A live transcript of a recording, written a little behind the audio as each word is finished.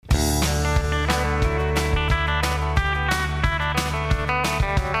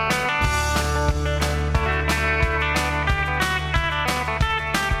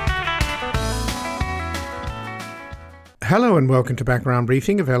Hello and welcome to Background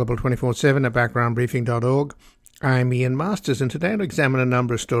Briefing, available 24/7 at backgroundbriefing.org. I'm Ian Masters, and today I'll examine a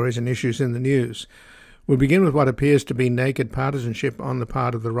number of stories and issues in the news. We'll begin with what appears to be naked partisanship on the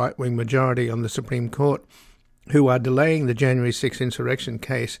part of the right-wing majority on the Supreme Court, who are delaying the January 6 insurrection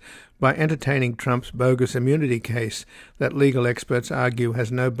case by entertaining Trump's bogus immunity case that legal experts argue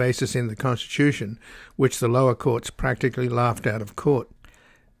has no basis in the Constitution, which the lower courts practically laughed out of court.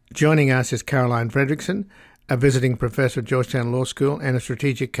 Joining us is Caroline Fredrickson, a visiting professor at Georgetown Law School and a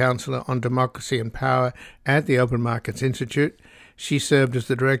strategic counselor on democracy and power at the Open Markets Institute. She served as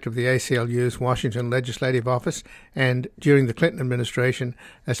the director of the ACLU's Washington Legislative Office and, during the Clinton administration,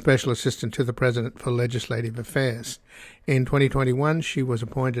 a special assistant to the President for Legislative Affairs. In 2021, she was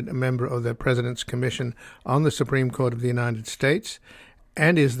appointed a member of the President's Commission on the Supreme Court of the United States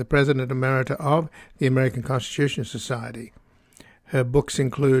and is the President Emerita of the American Constitution Society. Her books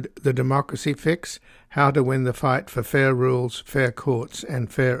include The Democracy Fix, How to Win the Fight for Fair Rules, Fair Courts,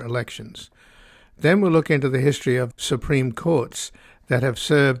 and Fair Elections. Then we'll look into the history of Supreme Courts that have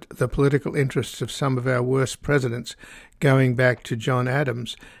served the political interests of some of our worst presidents, going back to John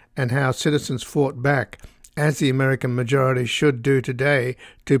Adams, and how citizens fought back, as the American majority should do today,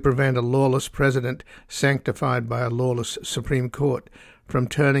 to prevent a lawless president sanctified by a lawless Supreme Court from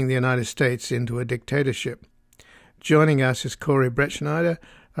turning the United States into a dictatorship. Joining us is Brettschneider,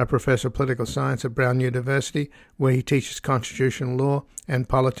 a professor of political science at Brown University, where he teaches constitutional law and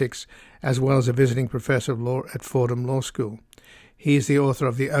politics, as well as a visiting professor of law at Fordham Law School. He is the author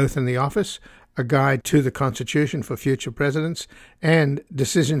of The Oath and the Office, a guide to the Constitution for future presidents, and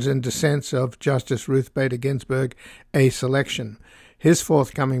Decisions and Dissents of Justice Ruth Bader Ginsburg, A Selection. His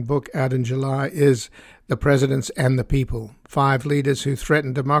forthcoming book, out in July, is The Presidents and the People, 5 Leaders Who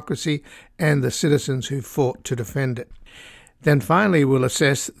Threatened Democracy and the Citizens Who Fought to Defend It. Then finally, we'll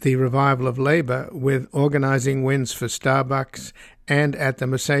assess the revival of Labour with organizing wins for Starbucks and at the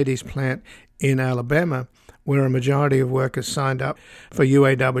Mercedes plant in Alabama, where a majority of workers signed up for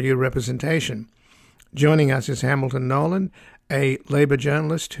UAW representation. Joining us is Hamilton Nolan, a Labour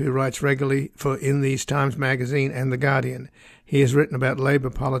journalist who writes regularly for In These Times magazine and The Guardian. He has written about Labour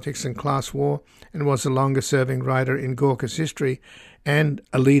politics and class war and was the longest-serving writer in Gawker's history and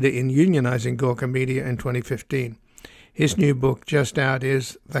a leader in unionizing Gawker Media in 2015. His new book, just out,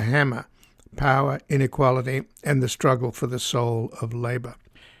 is The Hammer, Power, Inequality, and the Struggle for the Soul of Labour.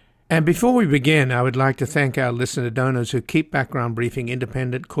 And before we begin, I would like to thank our listener donors who keep Background Briefing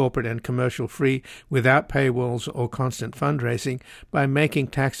independent, corporate, and commercial-free without paywalls or constant fundraising by making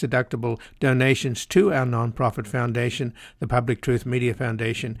tax-deductible donations to our non-profit foundation, the Public Truth Media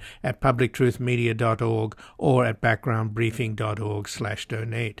Foundation, at publictruthmedia.org or at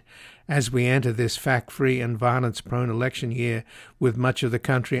backgroundbriefing.org/donate. As we enter this fact-free and violence-prone election year with much of the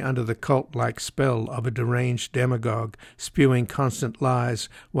country under the cult-like spell of a deranged demagogue spewing constant lies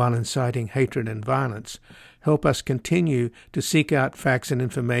while inciting hatred and violence, help us continue to seek out facts and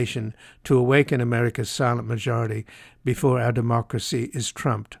information to awaken America's silent majority before our democracy is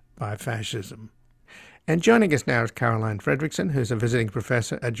trumped by fascism. And joining us now is Caroline Fredrickson, who's a visiting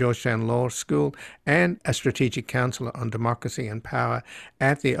professor at Georgetown Law School and a strategic counselor on democracy and power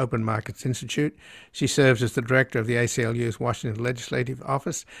at the Open Markets Institute. She serves as the director of the ACLU's Washington Legislative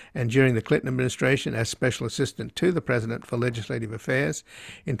Office and, during the Clinton administration, as special assistant to the President for Legislative Affairs.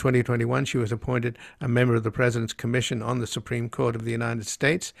 In 2021, she was appointed a member of the President's Commission on the Supreme Court of the United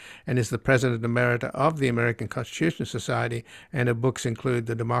States and is the President Emerita of the American Constitution Society, and her books include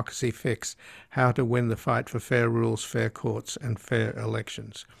The Democracy Fix, How to Win the Fight for Fair Rules, Fair Courts, and Fair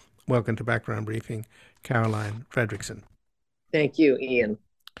Elections. Welcome to Background Briefing, Caroline Fredrickson. Thank you, Ian.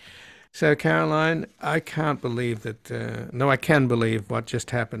 So, Caroline, I can't believe that, I can believe what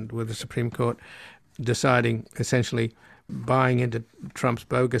just happened with the Supreme Court deciding, essentially, buying into Trump's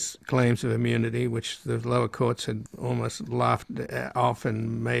bogus claims of immunity, which the lower courts had almost laughed off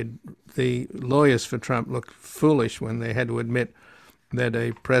and made the lawyers for Trump look foolish when they had to admit that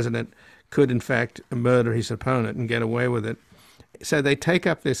a president could, in fact, murder his opponent and get away with it. So they take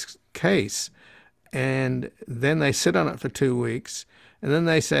up this case, and then they sit on it for 2 weeks, and then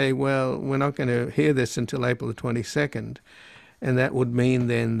they say, well, we're not going to hear this until April the 22nd, and that would mean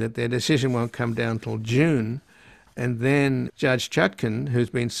then that their decision won't come down till June, and then Judge Chutkan, who's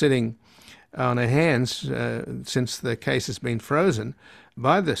been sitting on her hands since the case has been frozen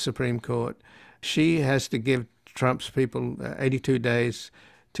by the Supreme Court, she has to give Trump's people 82 days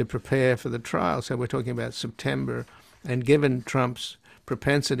to prepare for the trial. So we're talking about September. And given Trump's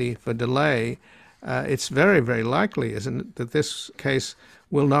propensity for delay, it's very, very likely, isn't it, that this case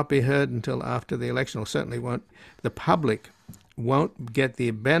will not be heard until after the election, or certainly won't. The public won't get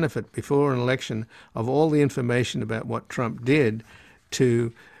the benefit before an election of all the information about what Trump did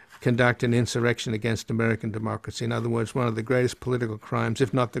to conduct an insurrection against American democracy. In other words, one of the greatest political crimes,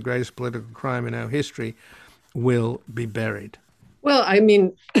 if not the greatest political crime in our history, will be buried. Well, I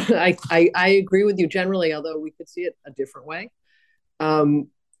mean, I agree with you generally, although we could see it a different way.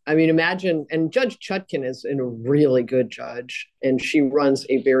 I mean, imagine, and Judge Chutkan is a really good judge, and she runs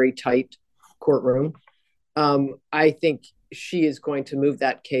a very tight courtroom. I think she is going to move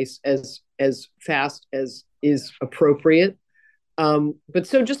that case as fast as is appropriate. But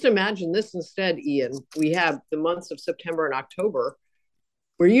so just imagine this instead, Ian. We have the months of September and October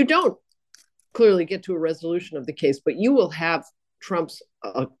where you don't clearly get to a resolution of the case, but you will have Trump's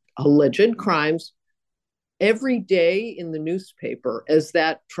alleged crimes every day in the newspaper as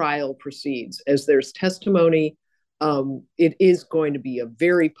that trial proceeds, as there's testimony. It is going to be a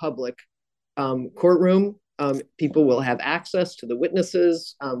very public courtroom. People will have access to the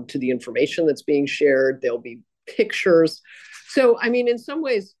witnesses, to the information that's being shared. There'll be pictures. So, I mean, in some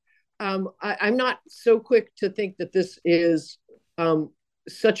ways, I'm not so quick to think that this is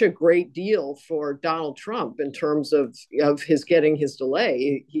such a great deal for Donald Trump in terms of his getting his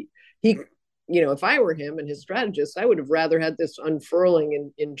delay. He, if I were him and his strategist, I would have rather had this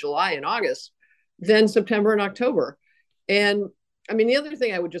unfurling in July and August than September and October. And I mean, the other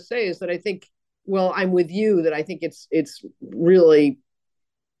thing I would just say is that I think, well, I'm with you that I think it's really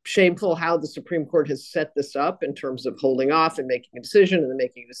shameful how the Supreme Court has set this up in terms of holding off and making a decision and then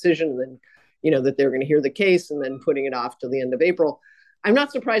making a decision and then, that they're going to hear the case and then putting it off till the end of April. I'm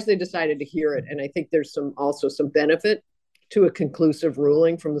not surprised they decided to hear it. And I think there's also some benefit to a conclusive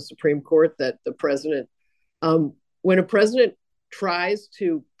ruling from the Supreme Court that the president, when a president tries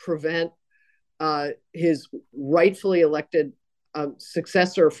to prevent his rightfully elected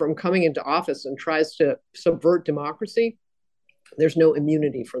successor from coming into office and tries to subvert democracy, there's no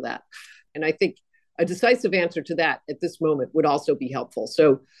immunity for that. And I think a decisive answer to that at this moment would also be helpful.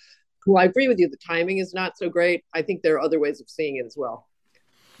 So, well, I agree with you. The timing is not so great. I think there are other ways of seeing it as well.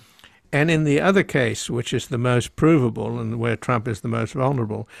 And in the other case, which is the most provable and where Trump is the most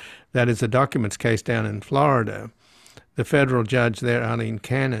vulnerable, that is the documents case down in Florida. The federal judge there, Arlene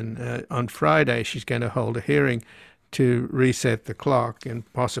Cannon, on Friday, she's going to hold a hearing to reset the clock and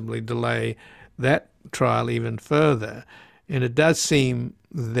possibly delay that trial even further. And it does seem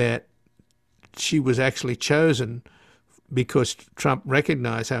that she was actually chosen because Trump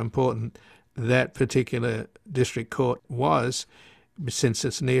recognized how important that particular district court was, since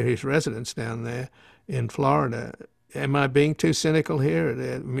it's near his residence down there in Florida. Am I being too cynical here?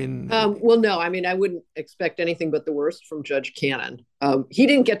 I mean, well, no. I mean, I wouldn't expect anything but the worst from Judge Cannon. He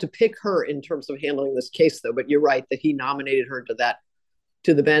didn't get to pick her in terms of handling this case, though. But you're right that he nominated her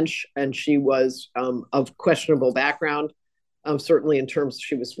to the bench, and she was of questionable background. Certainly, in terms,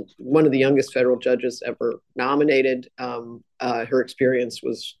 she was one of the youngest federal judges ever nominated. Her experience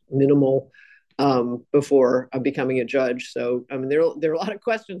was minimal before becoming a judge. So, I mean, there are a lot of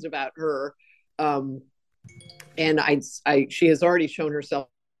questions about her. And she has already shown herself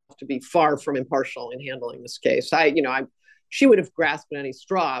to be far from impartial in handling this case. She would have grasped at any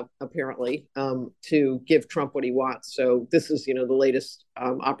straw, apparently, to give Trump what he wants. So this is, the latest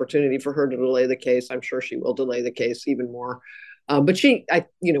opportunity for her to delay the case. I'm sure she will delay the case even more. But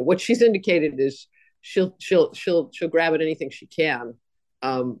what she's indicated is she'll grab at anything she can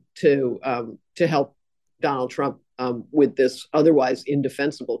to help Donald Trump with this otherwise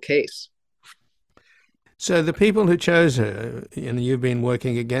indefensible case. So the people who chose her, and you've been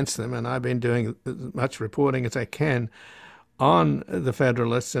working against them, and I've been doing as much reporting as I can on the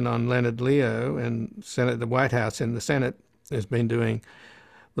Federalists and on Leonard Leo, and the White House and the Senate has been doing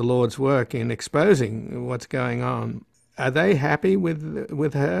the Lord's work in exposing what's going on. Are they happy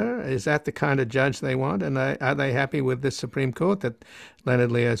with her? Is that the kind of judge they want? And are they happy with the Supreme Court that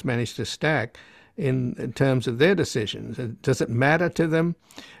Leonard Leo has managed to stack in terms of their decisions? Does it matter to them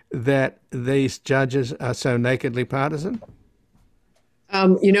that these judges are so nakedly partisan?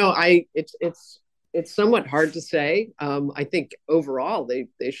 It's somewhat hard to say. I think overall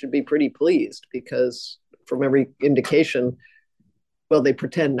they should be pretty pleased because from every indication, well, they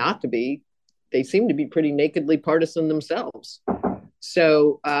pretend not to be. They seem to be pretty nakedly partisan themselves.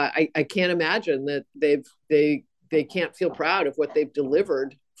 So I can't imagine that they can't feel proud of what they've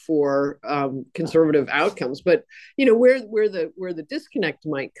delivered for conservative outcomes. But where the disconnect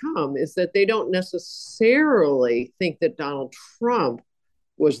might come is that they don't necessarily think that Donald Trump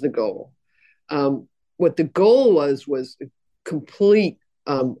was the goal. What the goal was complete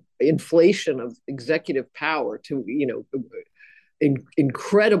inflation of executive power to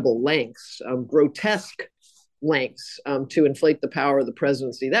incredible lengths, grotesque lengths to inflate the power of the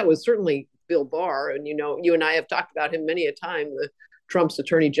presidency. That was certainly Bill Barr, and you and I have talked about him many a time. Trump's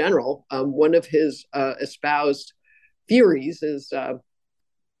attorney general. One of his espoused theories is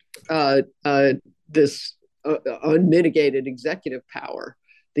this unmitigated executive power,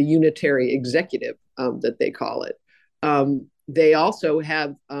 the unitary executive that they call it. They also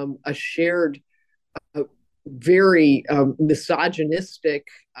have a shared, very misogynistic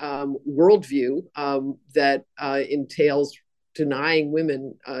worldview that entails denying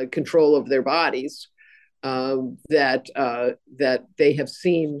women control of their bodies, that they have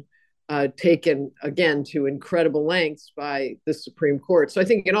seen taken again to incredible lengths by the Supreme Court. So I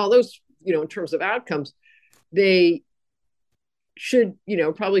think in all those, in terms of outcomes, they should,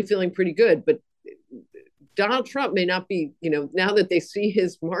 probably feeling pretty good. But Donald Trump may not be, now that they see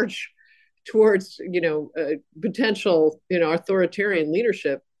his march towards, potential, authoritarian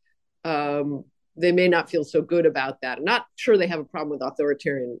leadership, they may not feel so good about that. I'm not sure they have a problem with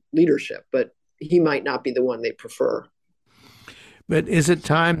authoritarian leadership, but he might not be the one they prefer. But is it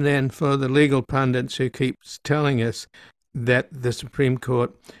time then for the legal pundits who keeps telling us that the Supreme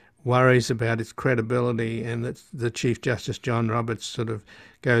Court worries about its credibility and that the Chief Justice John Roberts sort of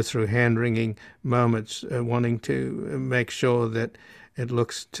goes through hand-wringing moments wanting to make sure that it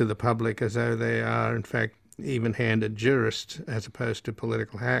looks to the public as though they are, in fact, even-handed jurists as opposed to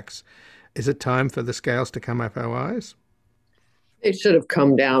political hacks? Is it time for the scales to come up our eyes? They should have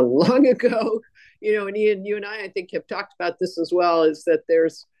come down long ago. And Ian, you and I think, have talked about this as well, is that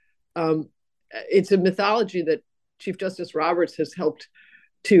it's a mythology that Chief Justice Roberts has helped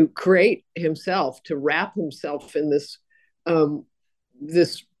to create himself, to wrap himself in this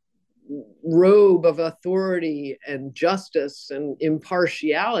robe of authority and justice and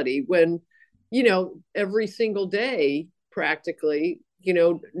impartiality, when, every single day, practically,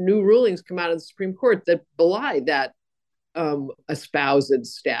 new rulings come out of the Supreme Court that belie that espoused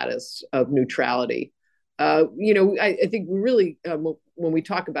status of neutrality. I think really, when we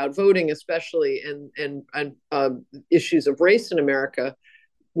talk about voting, especially, and issues of race in America,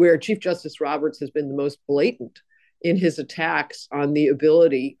 where Chief Justice Roberts has been the most blatant in his attacks on the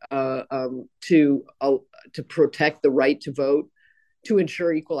ability to protect the right to vote, to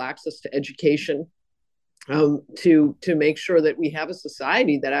ensure equal access to education, to make sure that we have a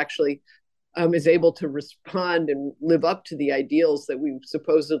society that actually is able to respond and live up to the ideals that we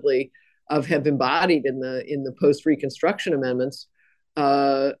supposedly have embodied in the post-Reconstruction amendments,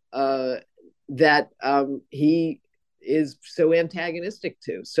 that he is so antagonistic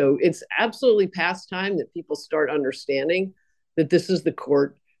to. So it's absolutely past time that people start understanding that this is the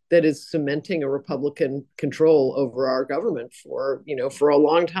court that is cementing a Republican control over our government for a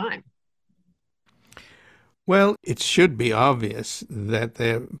long time. Well, it should be obvious that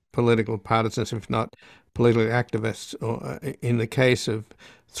they're political partisans, if not political activists. Or in the case of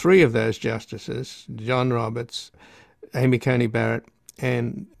three of those justices, John Roberts, Amy Coney Barrett,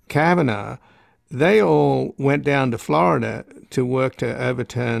 and Kavanaugh, they all went down to Florida to work to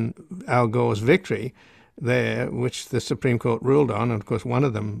overturn Al Gore's victory there, which the Supreme Court ruled on. And of course, one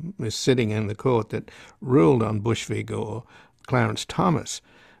of them is sitting in the court that ruled on Bush v. Gore, Clarence Thomas.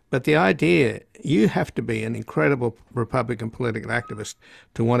 But the idea, you have to be an incredible Republican political activist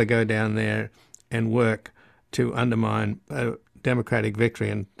to want to go down there and work to undermine a Democratic victory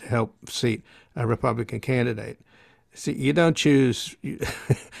and help seat a Republican candidate. See, you don't choose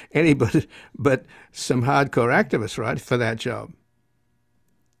anybody but some hardcore activists, right, for that job.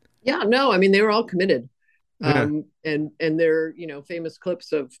 Yeah, no, I mean, they were all committed. Yeah. And there are, famous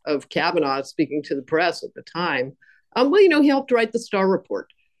clips of Kavanaugh speaking to the press at the time. He helped write the Starr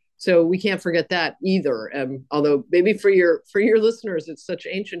Report. So we can't forget that either. Although maybe for your listeners, it's such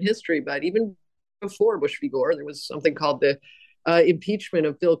ancient history, but even before Bush v. Gore, there was something called the impeachment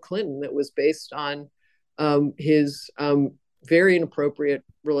of Bill Clinton that was based on his very inappropriate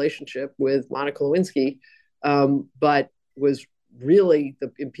relationship with Monica Lewinsky, but was really,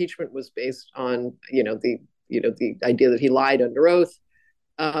 the impeachment was based on the idea that he lied under oath.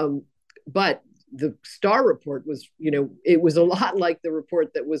 But the Starr Report was, it was a lot like the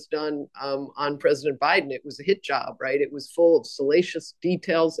report that was done on President Biden. It was a hit job, right? It was full of salacious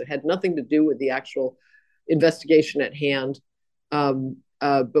details. It had nothing to do with the actual investigation at hand,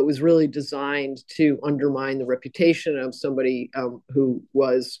 but was really designed to undermine the reputation of somebody who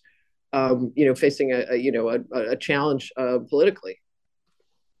was, facing a challenge politically.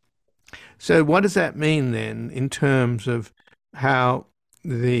 So what does that mean then in terms of how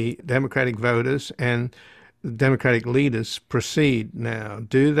the Democratic voters and the Democratic leaders proceed now?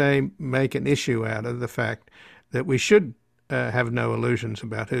 Do they make an issue out of the fact that we should have no illusions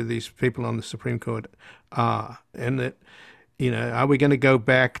about who these people on the Supreme Court are, and that, are we going to go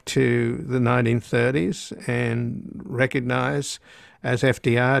back to the 1930s and recognize, as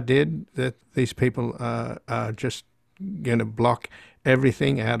FDR did, that these people are just going to block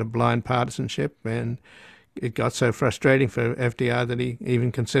everything out of blind partisanship? And it got so frustrating for FDR that he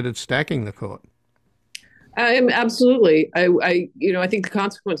even considered stacking the court. Absolutely. I think the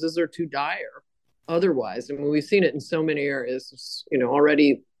consequences are too dire otherwise. I mean, we've seen it in so many areas,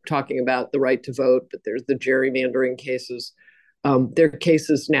 already talking about the right to vote, but there's the gerrymandering cases. There are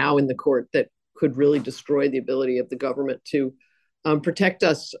cases now in the court that could really destroy the ability of the government to protect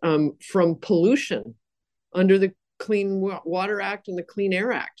us from pollution under the Clean Water Act and the Clean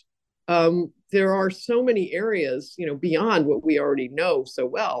Air Act. There are so many areas, beyond what we already know so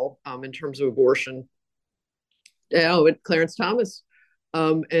well in terms of abortion. Clarence Thomas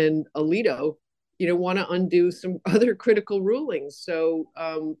and Alito, want to undo some other critical rulings. So,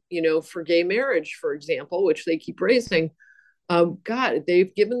 for gay marriage, for example, which they keep raising, God,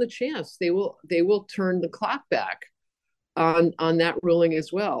 they've given the chance. They will turn the clock back on that ruling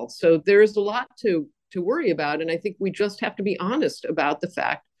as well. So there's a lot to worry about, and I think we just have to be honest about the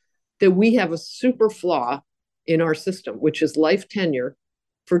fact that we have a super flaw in our system, which is life tenure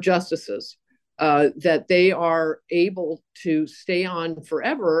for justices. That they are able to stay on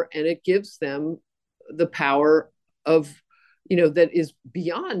forever, and it gives them the power of, that is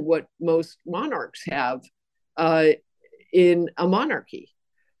beyond what most monarchs have in a monarchy.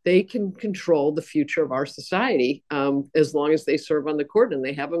 They can control the future of our society as long as they serve on the court and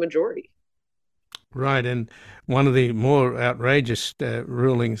they have a majority. Right, and one of the more outrageous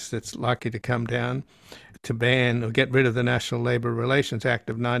rulings that's likely to come down to ban or get rid of the National Labour Relations Act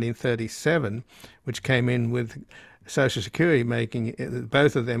of 1937, which came in with Social Security making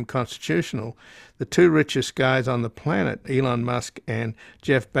both of them constitutional. The two richest guys on the planet, Elon Musk and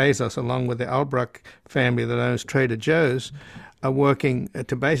Jeff Bezos, along with the Albrecht family that owns Trader Joe's, are working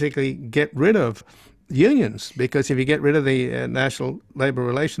to basically get rid of unions, because if you get rid of the National Labour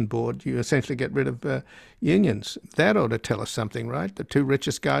Relations Board, you essentially get rid of unions. That ought to tell us something, right? The two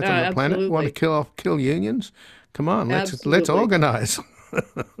richest guys on the planet want to kill unions. Come on, let's organize.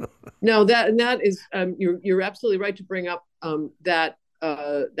 No, that is you're absolutely right to bring up that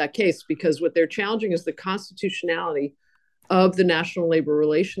case, because what they're challenging is the constitutionality of the National Labor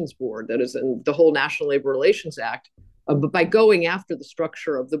Relations Board, that is in the whole National Labor Relations Act, but by going after the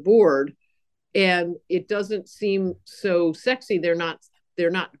structure of the board. And it doesn't seem so sexy. They're not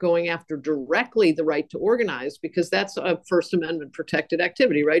going after directly the right to organize, because that's a First Amendment protected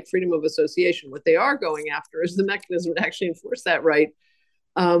activity, right? Freedom of association. What they are going after is the mechanism to actually enforce that right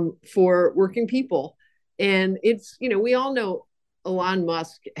for working people. And it's, we all know Elon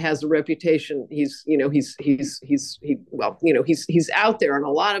Musk has a reputation. He's out there on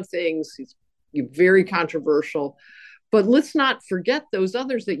a lot of things. He's very controversial, but let's not forget those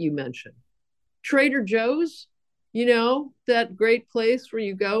others that you mentioned. Trader Joe's, that great place where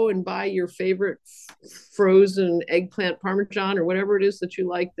you go and buy your favorite frozen eggplant parmesan or whatever it is that you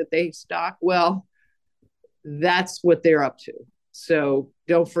like that they stock. Well, that's what they're up to. So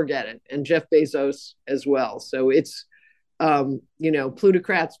don't forget it. And Jeff Bezos as well. So it's,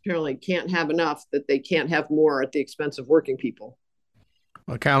 plutocrats apparently can't have enough, that they can't have more at the expense of working people.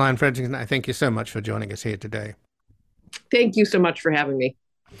 Well, Caroline Fredrickson, I thank you so much for joining us here today. Thank you so much for having me.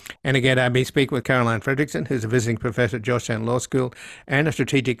 And again, I've been speaking with Caroline Fredrickson, who's a visiting professor at Georgetown Law School and a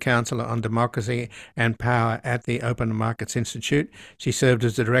strategic counselor on democracy and power at the Open Markets Institute. She served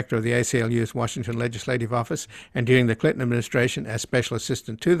as the director of the ACLU's Washington Legislative Office, and during the Clinton administration as special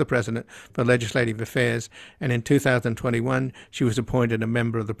assistant to the president for legislative affairs. And in 2021, she was appointed a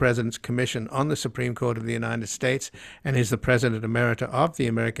member of the President's Commission on the Supreme Court of the United States, and is the president emerita of the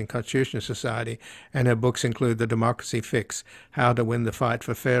American Constitutional Society. And her books include The Democracy Fix: How to Win the Fight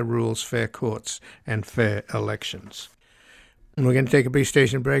for Fair Rules, Fair Courts, and Fair Elections. And we're going to take a brief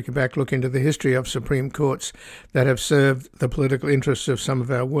station break and back look into the history of Supreme Courts that have served the political interests of some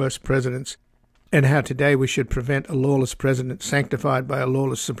of our worst presidents, and how today we should prevent a lawless president sanctified by a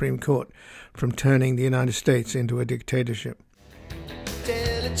lawless Supreme Court from turning the United States into a dictatorship. Tell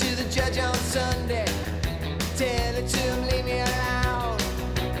it to the judge on Sunday. Tell it to him, leave me alone.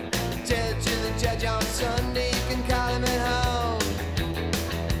 Tell it to the judge on Sunday, you can call him at home.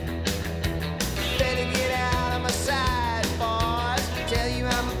 Better get out of my sight, boys. Tell you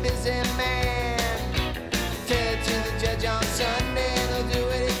I'm a busy man. Tell it to the judge on Sunday, and he'll do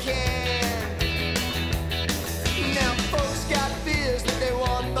what he can. Now folks got fears that they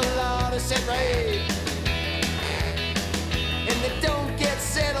want the law to set right, and they don't get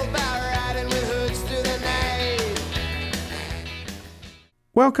settled by riding with hoods through the night.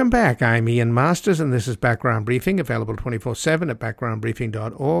 Welcome back. I'm Ian Masters, and this is Background Briefing, available 24/7 at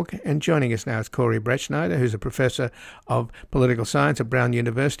backgroundbriefing.org. And joining us now is Corey Brettschneider, who's a professor of political science at Brown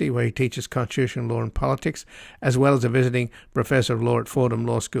University, where he teaches constitutional law and politics, as well as a visiting professor of law at Fordham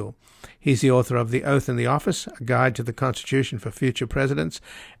Law School. He's the author of The Oath in the Office, A Guide to the Constitution for Future Presidents,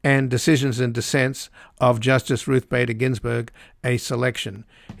 and Decisions and Dissents of Justice Ruth Bader Ginsburg, A Selection.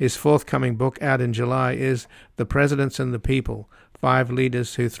 His forthcoming book, out in July, is The Presidents and the People, 5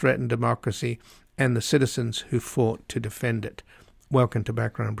 Leaders Who Threatened Democracy and the Citizens Who Fought to Defend It. Welcome to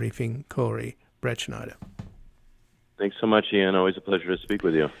Background Briefing, Corey Brettschneider. Thanks so much, Ian. Always a pleasure to speak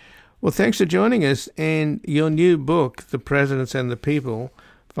with you. Well, thanks for joining us. And your new book, The Presidents and the People,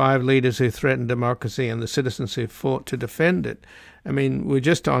 5 Leaders Who Threatened Democracy and the Citizens Who Fought to Defend It. I mean, we're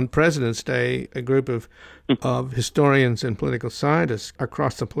just on President's Day, a group of historians and political scientists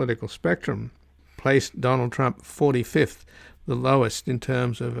across the political spectrum placed Donald Trump 45th, the lowest in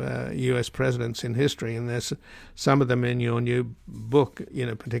terms of U.S. presidents in history. And there's some of them in your new book,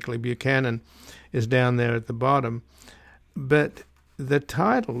 particularly Buchanan is down there at the bottom. But the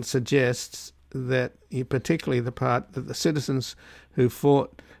title suggests that, particularly the part that the citizens who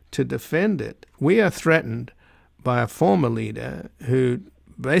fought to defend it, we are threatened by a former leader who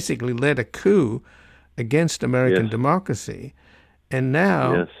basically led a coup against American democracy. And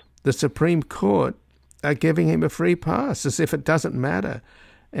now the Supreme Court are giving him a free pass as if it doesn't matter.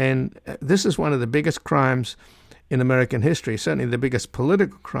 And this is one of the biggest crimes in American history, certainly the biggest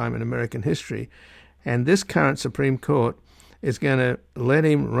political crime in American history. And this current Supreme Court is going to let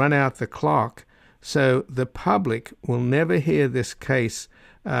him run out the clock, so the public will never hear this case,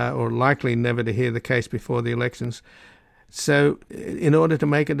 or likely never to hear the case before the elections. So in order to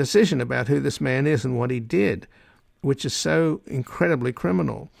make a decision about who this man is and what he did, which is so incredibly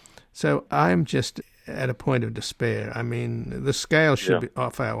criminal. So I'm just at a point of despair. I mean, the scale should be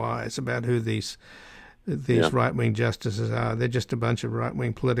off our eyes about who these right-wing justices are. They're just a bunch of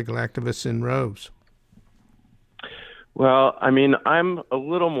right-wing political activists in robes. Well, I mean, I'm a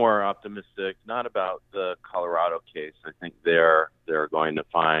little more optimistic, not about the Colorado case. I think they're going to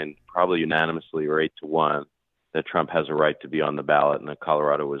find, probably unanimously or 8-1, that Trump has a right to be on the ballot and that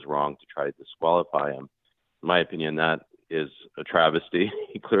Colorado was wrong to try to disqualify him. In my opinion, that is a travesty.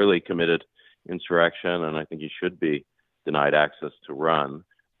 He clearly committed insurrection, and I think he should be denied access to run,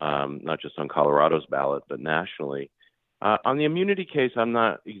 not just on Colorado's ballot, but nationally. On the immunity case, I'm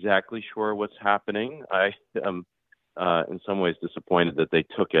not exactly sure what's happening. I am in some ways disappointed that they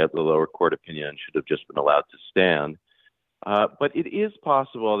took it. The lower court opinion should have just been allowed to stand. But it is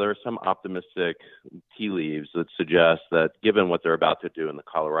possible there are some optimistic tea leaves that suggest that given what they're about to do in the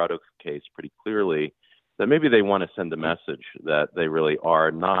Colorado case pretty clearly, that maybe they want to send a message that they really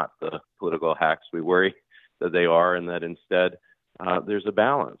are not the political hacks we worry that they are, and that instead there's a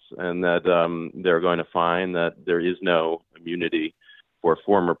balance, and that they're going to find that there is no immunity for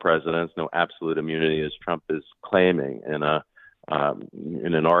former presidents, no absolute immunity, as Trump is claiming in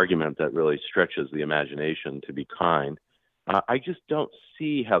an argument that really stretches the imagination, to be kind. I just don't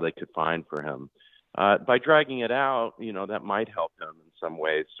see how they could find for him. By dragging it out, that might help him in some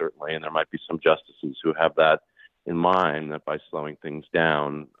ways, certainly, and there might be some justices who have that in mind, that by slowing things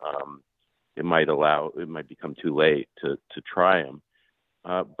down, it might become too late to try him.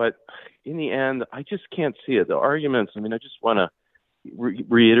 But in the end, I just can't see it. The arguments, I just want to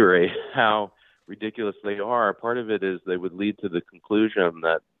reiterate how ridiculous they are. Part of it is they would lead to the conclusion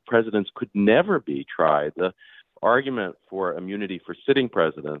that presidents could never be tried. The argument for immunity for sitting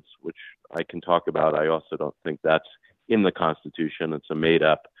presidents, which I can talk about, I also don't think that's in the Constitution. It's a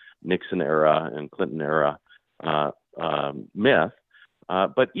made-up Nixon era and Clinton era myth.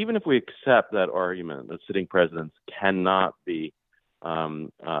 But even if we accept that argument that sitting presidents cannot be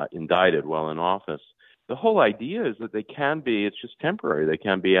indicted while in office, the whole idea is that they can be. It's just temporary. They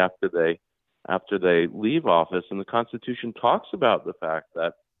can be after they leave office, and the Constitution talks about the fact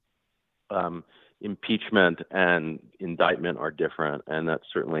that impeachment and indictment are different, and that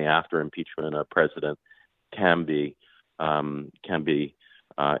certainly after impeachment, a president can be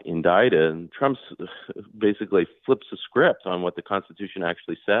indicted. And Trump basically flips the script on what the Constitution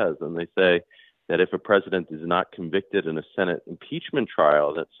actually says, and they say that if a president is not convicted in a Senate impeachment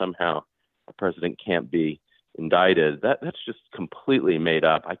trial, that somehow a president can't be indicted. That's just completely made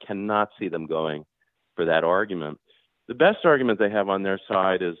up. I cannot see them going for that argument. The best argument they have on their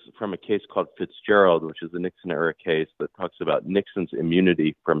side is from a case called Fitzgerald, which is the Nixon era case that talks about Nixon's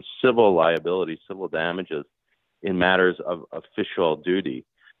immunity from civil liability, civil damages in matters of official duty.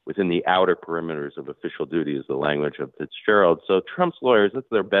 Within the outer perimeters of official duty is the language of Fitzgerald. So Trump's lawyers, that's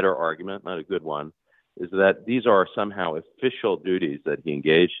their better argument, not a good one. is that these are somehow official duties that he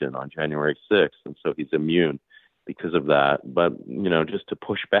engaged in on January 6th, and so he's immune because of that. But, just to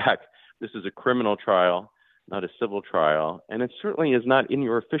push back, this is a criminal trial, not a civil trial, and it certainly is not in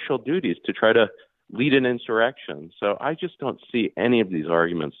your official duties to try to lead an insurrection. So I just don't see any of these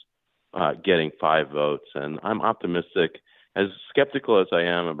arguments getting 5 votes, and I'm optimistic. As skeptical as I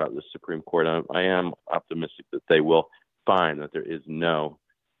am about the Supreme Court, I am optimistic that they will find that there is no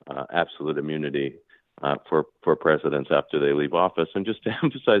absolute immunity for presidents after they leave office. And just to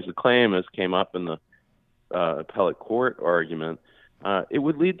emphasize the claim, as came up in the appellate court argument, it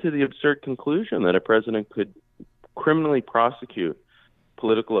would lead to the absurd conclusion that a president could criminally prosecute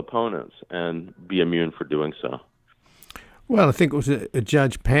political opponents and be immune for doing so. Well, I think it was a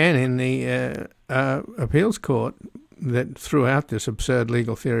Judge Pan in the appeals court that threw out this absurd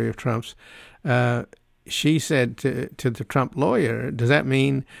legal theory of Trump's. She said to the Trump lawyer, does that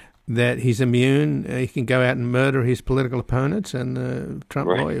mean that he's immune? He can go out and murder his political opponents? And the Trump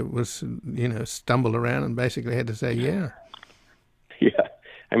lawyer was, stumbled around and basically had to say, yeah. Yeah.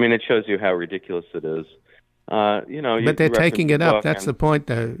 I mean, it shows you how ridiculous it is. But they're taking it up. That's the point,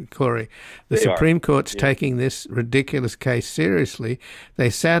 though, Corey. The Supreme Court's taking this ridiculous case seriously. They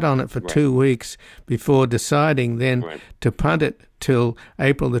sat on it for 2 weeks before deciding then to punt it till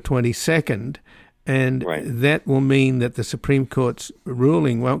April the 22nd. And that will mean that the Supreme Court's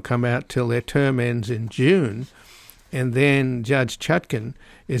ruling won't come out till their term ends in June. And then Judge Chutkan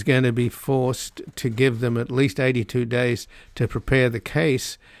is going to be forced to give them at least 82 days to prepare the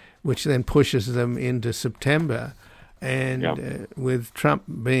case, which then pushes them into September. And with Trump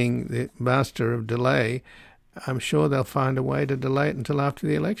being the master of delay, I'm sure they'll find a way to delay it until after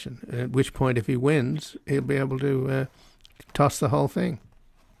the election, at which point, if he wins, he'll be able to toss the whole thing.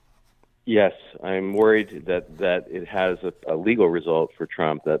 Yes, I'm worried that it has a legal result for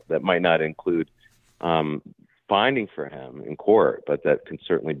Trump that might not include finding for him in court, but that can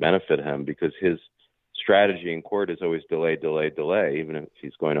certainly benefit him because his strategy in court is always delay, even if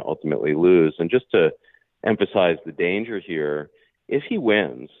he's going to ultimately lose. And just to emphasize the danger here, if he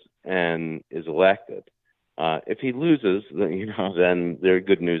wins and is elected, if he loses, then the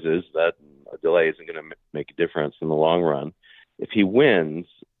good news is that a delay isn't going to make a difference in the long run. If he wins,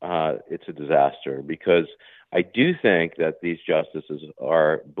 it's a disaster because I do think that these justices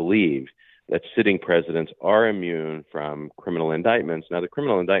believe that sitting presidents are immune from criminal indictments. Now, the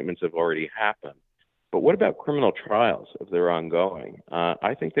criminal indictments have already happened. But what about criminal trials if they're ongoing?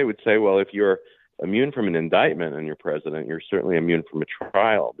 I think they would say, well, if you're immune from an indictment and you're president, you're certainly immune from a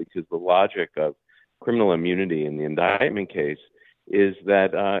trial because the logic of criminal immunity in the indictment case is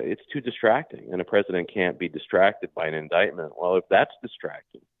that it's too distracting and a president can't be distracted by an indictment. Well, if that's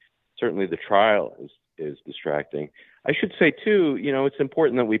distracting, certainly the trial is distracting. I should say, too, it's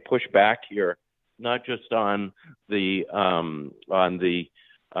important that we push back here, not just on the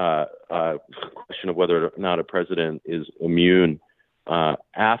question of whether or not a president is immune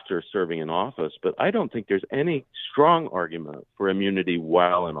after serving in office, but I don't think there's any strong argument for immunity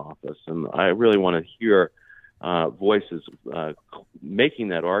while in office. And I really want to hear voices making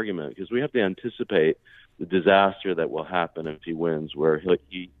that argument because we have to anticipate the disaster that will happen if he wins, where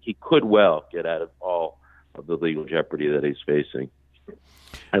he could well get out of all of the legal jeopardy that he's facing,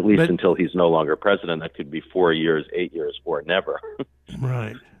 at least until he's no longer president. That could be 4 years, 8 years, or never.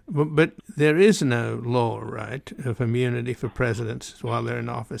 Right. But there is no law, right, of immunity for presidents while they're in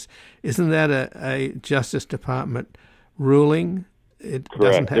office. Isn't that a Justice Department ruling? It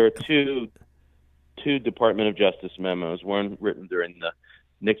Correct. There are two Department of Justice memos, one written during the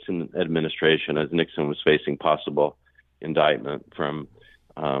Nixon administration as Nixon was facing possible indictment from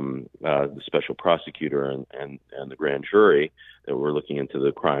the special prosecutor and the grand jury that were looking into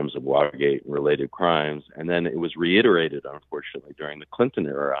the crimes of Watergate and related crimes. And then it was reiterated, unfortunately, during the Clinton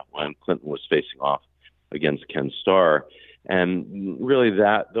era when Clinton was facing off against Ken Starr. And really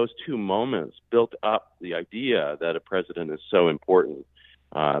those two moments built up the idea that a president is so important,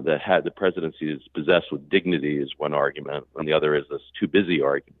 that the presidency is possessed with dignity is one argument, and the other is this too busy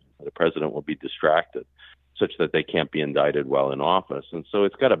argument, that the president will be distracted such that they can't be indicted while in office. And so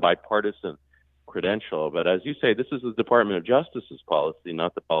it's got a bipartisan credential. But as you say, this is the Department of Justice's policy,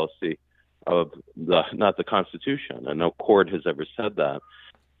 not the policy of not the Constitution. And no court has ever said that.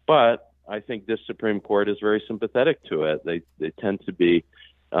 But I think this Supreme Court is very sympathetic to it. They tend to be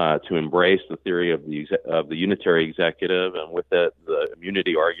to embrace the theory of the unitary executive, and with it, the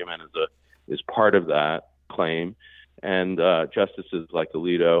immunity argument is part of that claim. And justices like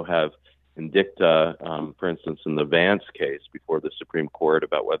Alito have in dicta, for instance, in the Vance case before the Supreme Court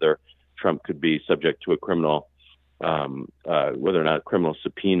about whether Trump could be subject to a criminal, whether or not a criminal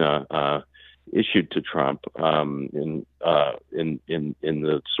subpoena issued to Trump in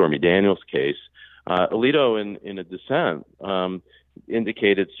the Stormy Daniels case, Alito, in a dissent,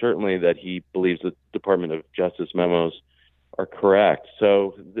 indicated certainly that he believes the Department of Justice memos are correct.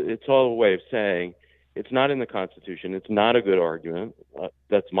 So it's all a way of saying it's not in the Constitution. It's not a good argument.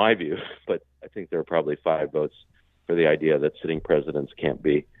 That's my view, but I think there are probably 5 votes for the idea that sitting presidents can't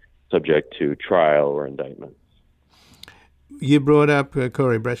be subject to trial or indictment. You brought up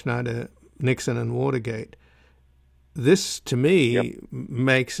Corey Brettschneider, Nixon, and Watergate. This, to me,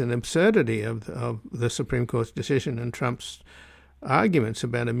 makes an absurdity of the Supreme Court's decision and Trump's arguments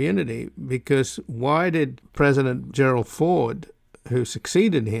about immunity, because why did President Gerald Ford, who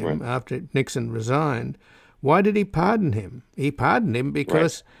succeeded him after Nixon resigned, why did he pardon him? He pardoned him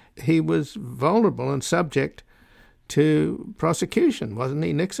because he was vulnerable and subject to prosecution, wasn't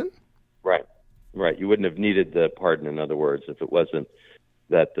he, Nixon? Right. You wouldn't have needed the pardon, in other words, if it wasn't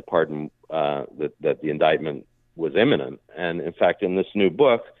that the pardon, that the indictment was imminent. And in fact, in this new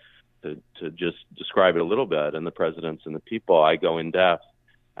book, to just describe it a little bit, and the Presidents and the People, I go in depth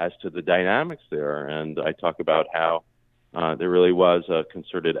as to the dynamics there. And I talk about how there really was a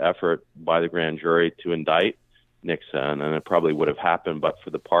concerted effort by the grand jury to indict Nixon, and it probably would have happened but for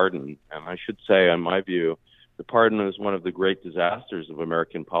the pardon. And I should say, in my view, the pardon was one of the great disasters of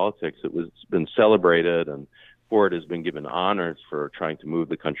American politics. It's been celebrated, and Ford has been given honors for trying to move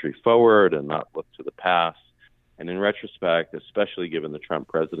the country forward and not look to the past. And in retrospect, especially given the Trump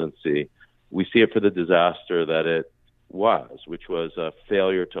presidency, we see it for the disaster that it was, which was a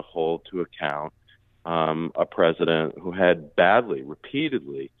failure to hold to account a president who had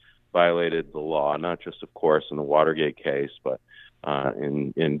repeatedly violated the law, not just, of course, in the Watergate case, but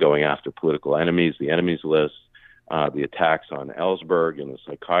in going after political enemies, the enemies list, the attacks on Ellsberg and the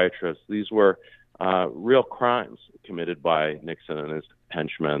psychiatrist. These were real crimes committed by Nixon and his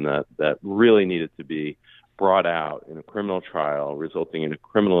henchmen that really needed to be brought out in a criminal trial, resulting in a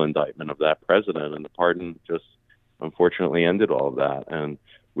criminal indictment of that president. And the pardon just unfortunately ended all of that. And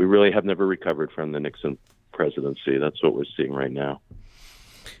we really have never recovered from the Nixon presidency. That's what we're seeing right now.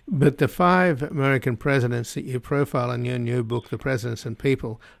 But the 5 American presidents that you profile in your new book, The Presidents and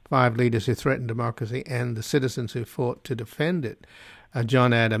People, 5 leaders who threatened democracy and the citizens who fought to defend it, are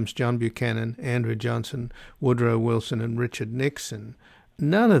John Adams, John Buchanan, Andrew Johnson, Woodrow Wilson, and Richard Nixon.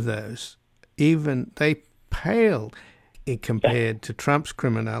 None of those, they pale compared to Trump's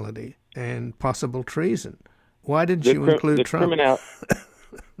criminality and possible treason. Why didn't you include Trump?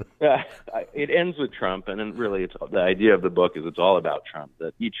 It ends with Trump, and really the idea of the book is it's all about Trump,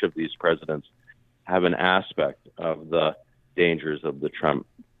 that each of these presidents have an aspect of the dangers of the Trump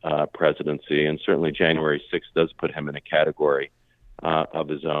presidency, and certainly January 6th does put him in a category of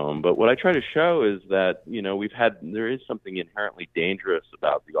his own. But what I try to show is that, there is something inherently dangerous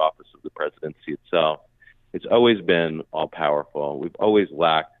about the office of the presidency itself. It's always been all-powerful. We've always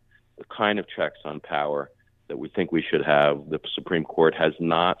lacked the kind of checks on power that we think we should have. The Supreme Court has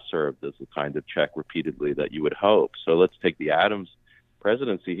not served as the kind of check repeatedly that you would hope. So let's take the Adams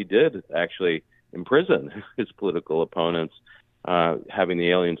presidency. He did actually imprison his political opponents, having the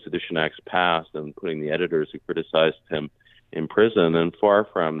Alien Sedition Acts passed and putting the editors who criticized him in prison, and far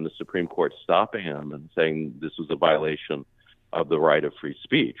from the Supreme Court stopping him and saying this was a violation of the right of free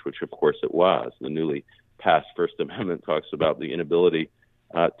speech, which of course it was. The newly passed First Amendment talks about the inability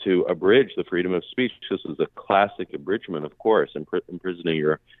to abridge the freedom of speech. This is a classic abridgment, of course, imprisoning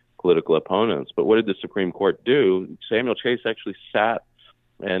your political opponents. But what did the Supreme Court do? Samuel Chase actually sat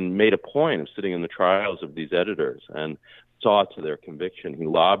and made a point of sitting in the trials of these editors and saw to their conviction. He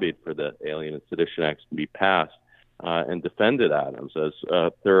lobbied for the Alien and Sedition Acts to be passed and defended Adams as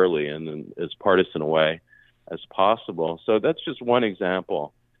thoroughly and in as partisan a way as possible. So that's just one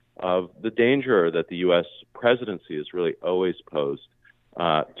example of the danger that the U.S. presidency has really always posed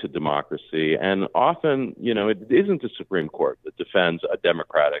to democracy. And often, it isn't the Supreme Court that defends a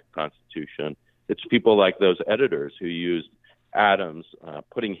democratic constitution. It's people like those editors who used Adams,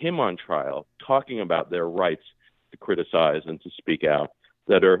 putting him on trial, talking about their rights to criticize and to speak out,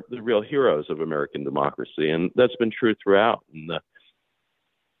 that are the real heroes of American democracy. And that's been true throughout. In the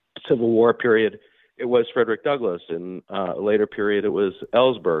Civil War period, it was Frederick Douglass. In a later period, it was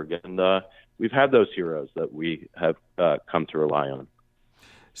Ellsberg. And we've had those heroes that we have come to rely on.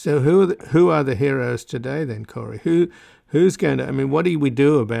 So who are the heroes today then, Corey? Who's going to, what do we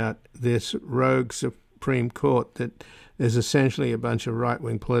do about this rogue Supreme Court that is essentially a bunch of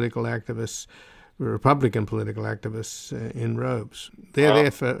right-wing political activists, Republican political activists in robes? They're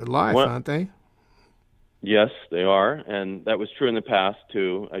there for life, aren't they? Yes, they are. And that was true in the past,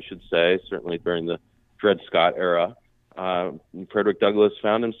 too, I should say, certainly during the Dred Scott era. Frederick Douglass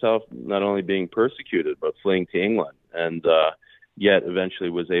found himself not only being persecuted, but fleeing to England, and yet eventually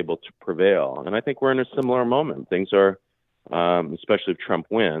was able to prevail. And I think we're in a similar moment. Things are, especially if Trump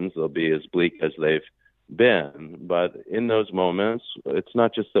wins, they'll be as bleak as they've been. But in those moments, it's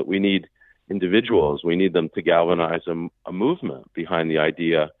not just that we need individuals, we need them to galvanize a movement behind the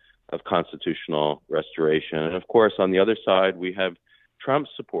idea of constitutional restoration. And of course, on the other side, we have Trump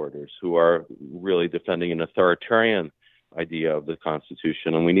supporters who are really defending an authoritarian idea of the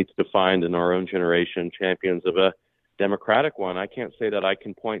Constitution. And we need to find in our own generation champions of a democratic one. I can't say that I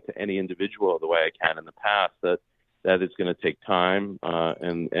can point to any individual the way I can in the past. That is going to take time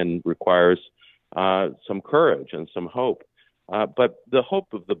and requires some courage and some hope. But the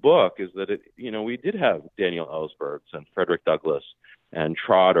hope of the book is that we did have Daniel Ellsberg and Frederick Douglass and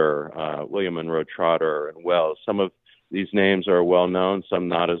Trotter, William Monroe Trotter and Wells. Some of these names are well known, some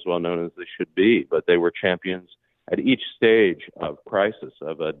not as well known as they should be, but they were champions at each stage of crisis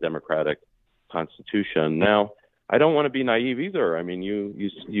of a democratic constitution. Now, I don't want to be naive either. I mean,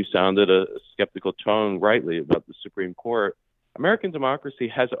 you sounded a skeptical tone rightly about the Supreme Court. American democracy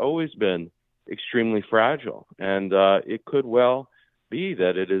has always been extremely fragile, and it could well be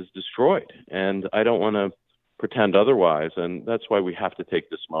that it is destroyed. And I don't want to pretend otherwise, and that's why we have to take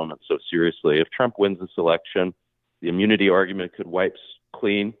this moment so seriously. If Trump wins this election, the immunity argument could wipe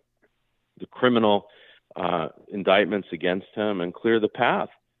clean the criminal indictments against him and clear the path,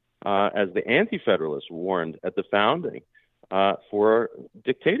 as the anti-federalists warned at the founding, for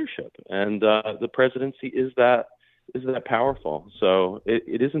dictatorship. And the presidency is that powerful. So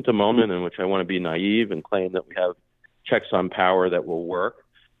it isn't a moment in which I want to be naive and claim that we have checks on power that will work,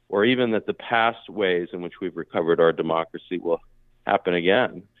 or even that the past ways in which we've recovered our democracy will happen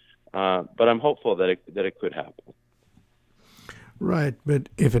again. But I'm hopeful that it could happen. Right, but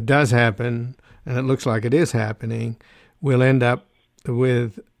if it does happen, and it looks like it is happening, we'll end up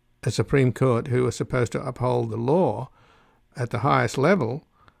with a Supreme Court who are supposed to uphold the law at the highest level,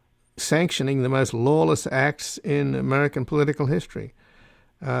 sanctioning the most lawless acts in American political history.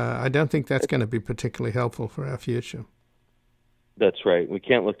 I don't think that's going to be particularly helpful for our future. That's right. We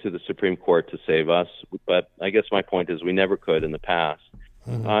can't look to the Supreme Court to save us, but I guess my point is we never could in the past.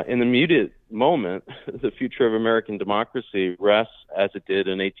 Mm-hmm. In the immediate moment, the future of American democracy rests as it did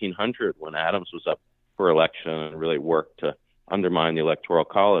in 1800 when Adams was up for election and really worked to undermine the Electoral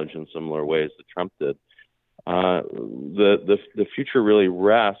College in similar ways that Trump did. The future really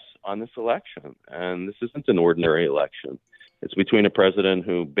rests on this election, and this isn't an ordinary election. It's between a president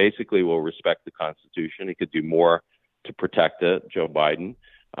who basically will respect the Constitution. He could do more to protect it, Joe Biden,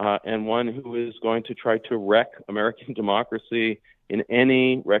 and one who is going to try to wreck American democracy in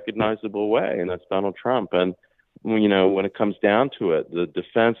any recognizable way, and that's Donald Trump. And, when it comes down to it, the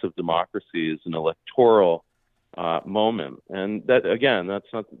defense of democracy is an electoral moment. And that, again,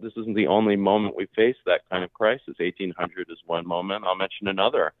 this isn't the only moment we face that kind of crisis. 1800 is one moment. I'll mention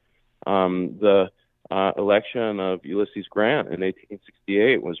another. The election of Ulysses Grant in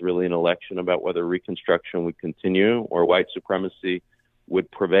 1868 was really an election about whether Reconstruction would continue or white supremacy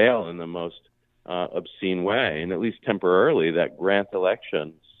would prevail in the most obscene way. And at least temporarily, that Grant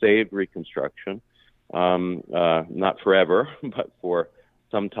election saved Reconstruction, not forever, but for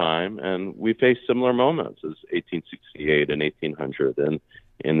some time. And we face similar moments as 1868 and 1800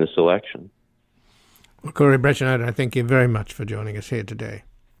 in this election. Well, Corey Brettschneider, I thank you very much for joining us here today.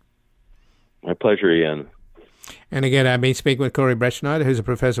 My pleasure, Ian. And again, I've been speaking with Corey Brettschneider, who's a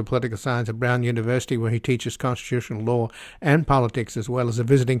professor of political science at Brown University, where he teaches constitutional law and politics, as well as a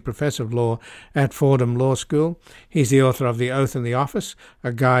visiting professor of law at Fordham Law School. He's the author of The Oath and the Office,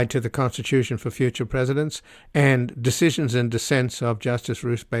 A Guide to the Constitution for Future Presidents, and Decisions and Dissents of Justice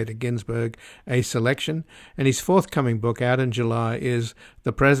Ruth Bader Ginsburg, A Selection. And his forthcoming book, out in July, is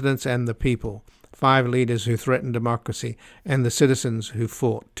The Presidents and the People, 5 Leaders Who Threatened Democracy and the Citizens Who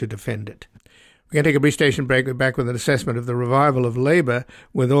Fought to Defend It. We're going to take a brief station break. We're back with an assessment of the revival of labor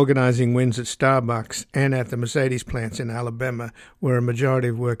with organizing wins at Starbucks and at the Mercedes plants in Alabama, where a majority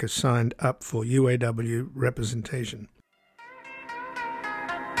of workers signed up for UAW representation.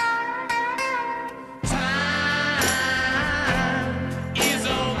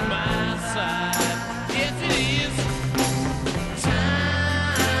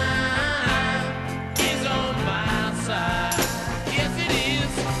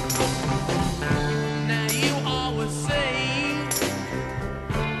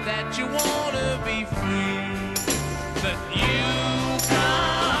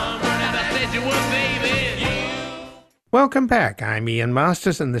 Welcome back. I'm Ian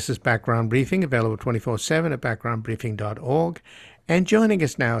Masters, and this is Background Briefing, available 24/7 at backgroundbriefing.org. And joining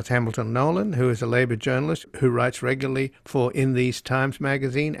us now is Hamilton Nolan, who is a Labour journalist who writes regularly for In These Times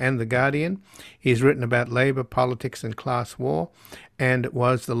magazine and The Guardian. He's written about Labour, politics and class war, and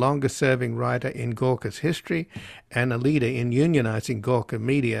was the longest-serving writer in Gawker's history and a leader in unionising Gawker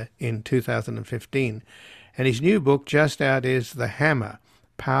media in 2015. And his new book, just out, is The Hammer: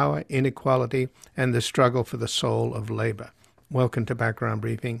 Power, Inequality and the Struggle for the Soul of Labour. Welcome to Background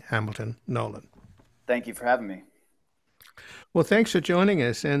Briefing, Hamilton Nolan. Thank you for having me. Well, thanks for joining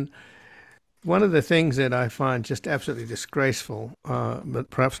us. And one of the things that I find just absolutely disgraceful, but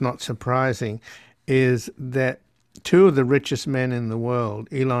perhaps not surprising, is that two of the richest men in the world,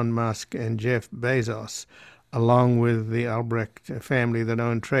 Elon Musk and Jeff Bezos, along with the Albrecht family that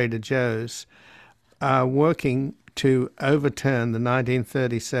own Trader Joe's, are working to overturn the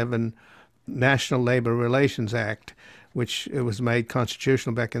 1937 National Labor Relations Act, which was made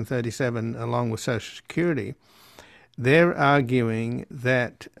constitutional back in 1937 along with Social Security. They're arguing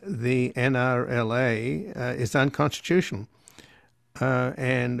that the NRLA is unconstitutional.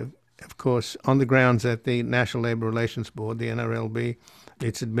 And, of course, on the grounds that the National Labour Relations Board, the NRLB,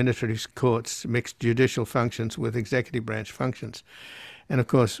 its administrative courts mix judicial functions with executive branch functions. And, of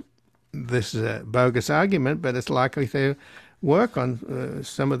course, this is a bogus argument, but it's likely to work on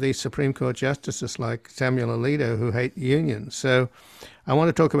some of these Supreme Court justices like Samuel Alito who hate unions. So I want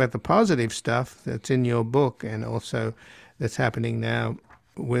to talk about the positive stuff that's in your book and also that's happening now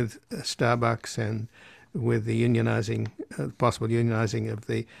with Starbucks and with the unionizing, possible unionizing of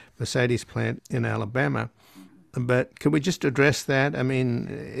the Mercedes plant in Alabama. But could we just address that? I mean,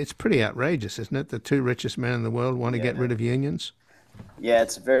 it's pretty outrageous, isn't it? The two richest men in the world want to get rid of unions. Yeah,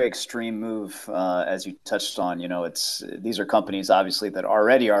 it's a very extreme move, as you touched on. These are companies obviously that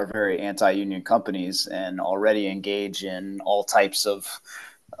already are very anti-union companies and already engage in all types of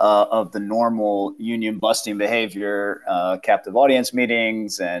the normal union busting behavior, captive audience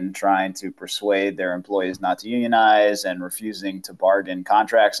meetings, and trying to persuade their employees not to unionize and refusing to bargain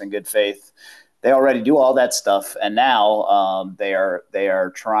contracts in good faith. They already do all that stuff, and now they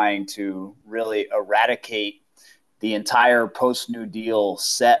are trying to really eradicate the entire post-New Deal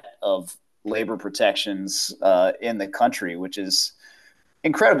set of labor protections in the country, which is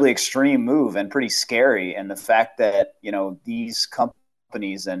incredibly extreme move and pretty scary. And the fact that, these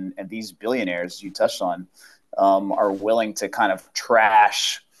companies and these billionaires you touched on are willing to kind of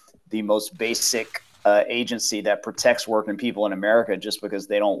trash the most basic agency that protects working people in America just because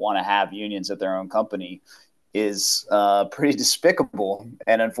they don't want to have unions at their own company is pretty despicable.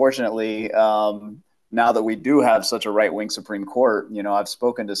 And unfortunately, now that we do have such a right-wing Supreme Court, I've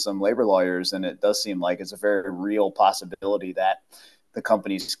spoken to some labor lawyers, and it does seem like it's a very real possibility that the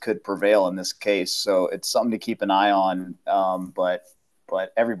companies could prevail in this case. So it's something to keep an eye on, but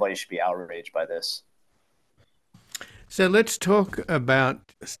everybody should be outraged by this. So let's talk about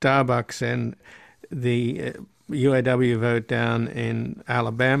Starbucks and the UAW vote down in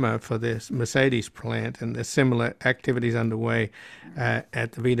Alabama for this Mercedes plant, and there's similar activities underway at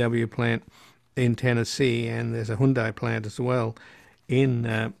the VW plant in Tennessee, and there's a Hyundai plant as well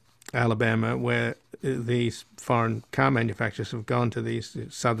in Alabama where these foreign car manufacturers have gone to these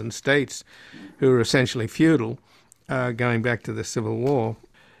southern states who are essentially feudal, going back to the Civil War.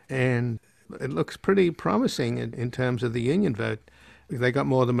 And it looks pretty promising in terms of the union vote. They got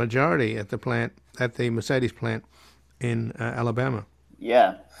more than majority at the Mercedes plant in Alabama.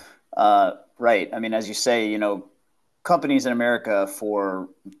 Yeah, right. I mean, as you say, companies in America for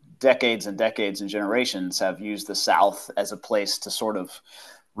decades and decades and generations have used the South as a place to sort of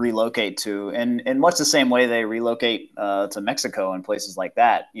relocate to, and in much the same way they relocate to Mexico and places like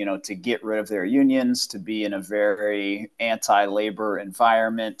that, to get rid of their unions, to be in a very anti-labor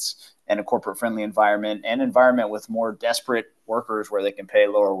environment and a corporate-friendly environment, and environment with more desperate workers where they can pay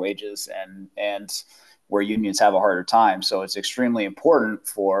lower wages and where unions have a harder time. So it's extremely important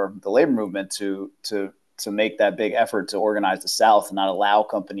for the labor movement to make that big effort to organize the South and not allow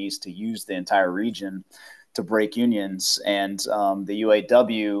companies to use the entire region to break unions. And the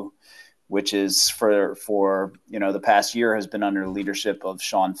UAW, which is for the past year has been under the leadership of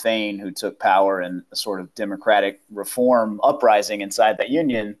Shawn Fain, who took power in a sort of democratic reform uprising inside that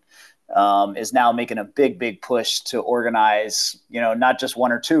union, is now making a big push to organize, not just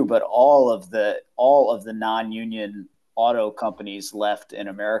one or two, but all of the non-union auto companies left in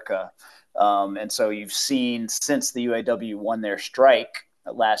America. And so you've seen since the UAW won their strike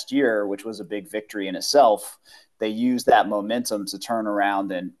last year, which was a big victory in itself, they used that momentum to turn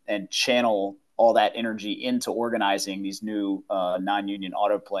around and channel all that energy into organizing these new non-union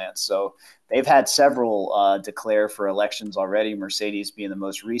auto plants. So they've had several declare for elections already, Mercedes being the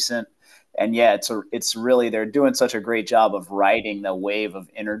most recent. And yeah, it's really, they're doing such a great job of riding the wave of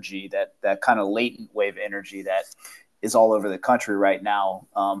energy, that kind of latent wave energy that is all over the country right now,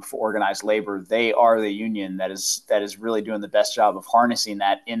 for organized labor. They are the union that is really doing the best job of harnessing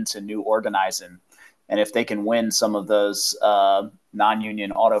that into new organizing. And if they can win some of those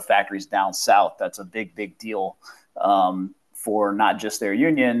non-union auto factories down south, that's a big deal, for not just their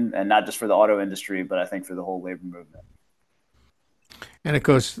union and not just for the auto industry, but I think for the whole labor movement. And of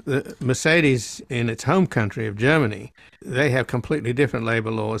course, the Mercedes in its home country of Germany, they have completely different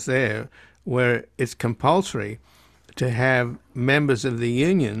labor laws there, where it's compulsory to have members of the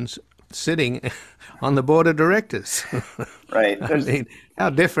unions sitting on the board of directors. Right. I mean, how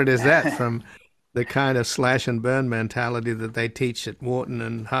different is that from the kind of slash and burn mentality that they teach at Wharton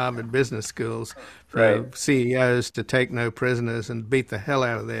and Harvard business schools for Right. CEOs to take no prisoners and beat the hell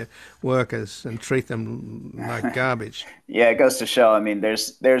out of their workers and treat them like garbage? Yeah, it goes to show. I mean,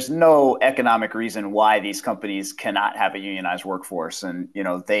 there's no economic reason why these companies cannot have a unionized workforce, and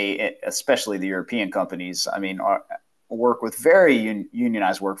they, especially the European companies, I mean, work with very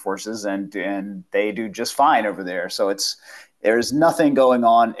unionized workforces, and they do just fine over there. So there's nothing going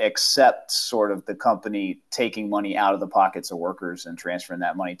on except sort of the company taking money out of the pockets of workers and transferring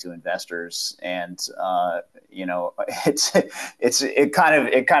that money to investors. And it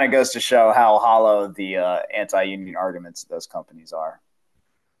kind of goes to show how hollow the anti-union arguments of those companies are.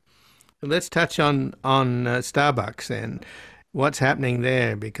 Let's touch on Starbucks and what's happening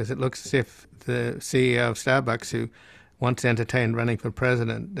there, because it looks as if the CEO of Starbucks, who once entertained running for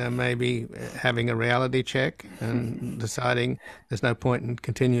president, may be having a reality check and deciding there's no point in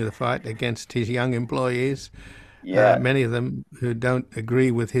continue the fight against his young employees, Yeah. many of them who don't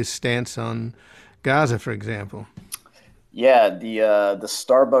agree with his stance on Gaza, for example. Yeah, the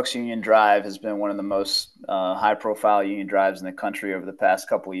Starbucks union drive has been one of the most high profile union drives in the country over the past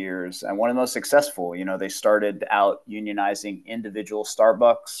couple of years, and one of the most successful. They started out unionizing individual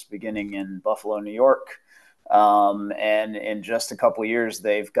Starbucks beginning in Buffalo, New York. And in just a couple of years,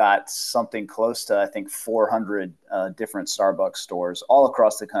 they've got something close to, I think, 400 different Starbucks stores all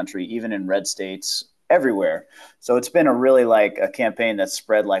across the country, even in red states, everywhere. So it's been a really like a campaign that's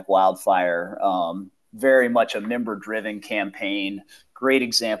spread like wildfire. Very much a member-driven campaign. Great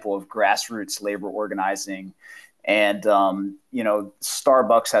example of grassroots labor organizing. And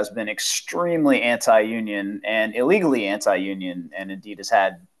Starbucks has been extremely anti-union and illegally anti-union, and indeed has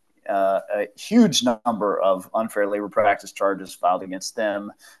had a huge number of unfair labor practice charges filed against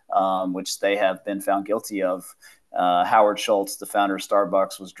them, which they have been found guilty of. Howard Schultz, the founder of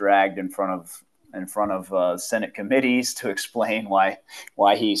Starbucks, was dragged in front of Senate committees to explain why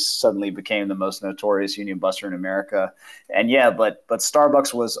he suddenly became the most notorious union buster in America. And yeah, but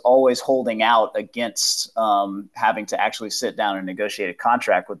Starbucks was always holding out against having to actually sit down and negotiate a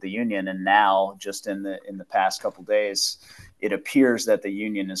contract with the union. And now, just in the past couple of days, it appears that the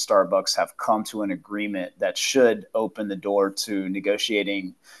union and Starbucks have come to an agreement that should open the door to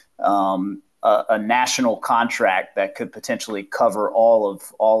negotiating a national contract that could potentially cover all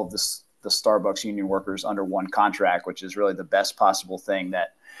of the Starbucks union workers under one contract, which is really the best possible thing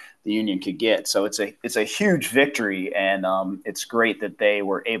that the union could get. So it's a huge victory, and it's great that they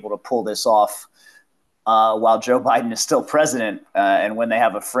were able to pull this off while Joe Biden is still president, and when they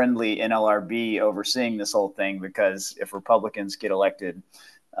have a friendly NLRB overseeing this whole thing, because if Republicans get elected,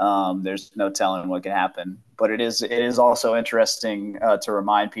 there's no telling what can happen. But it is also interesting to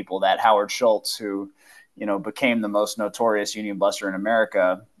remind people that Howard Schultz, who became the most notorious union buster in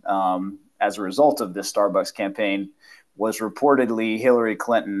America as a result of this Starbucks campaign, was reportedly Hillary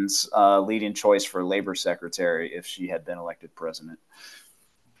Clinton's leading choice for labor secretary if she had been elected president.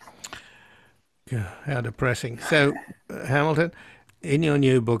 How depressing. So, Hamilton, in your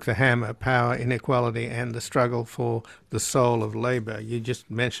new book, The Hammer, Power, Inequality, and the Struggle for the Soul of Labor, you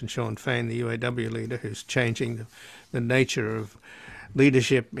just mentioned Sean Fain, the UAW leader, who's changing the nature of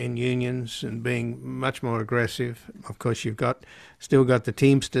leadership in unions and being much more aggressive. Of course, you've still got the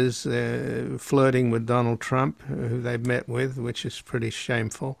Teamsters flirting with Donald Trump, who they've met with, which is pretty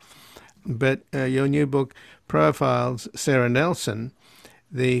shameful. But your new book profiles Sarah Nelson,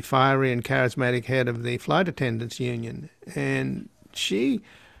 the fiery and charismatic head of the flight attendants union. And she,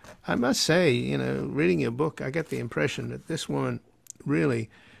 I must say, reading your book, I get the impression that this woman really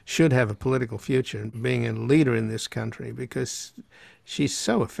should have a political future, being a leader in this country, because she's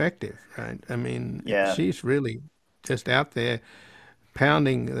so effective, right? I mean, Yeah. She's really just out there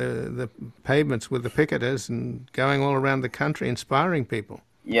pounding the pavements with the picketers and going all around the country inspiring people.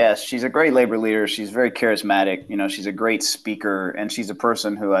 Yes, she's a great labor leader. She's very charismatic. She's a great speaker, and she's a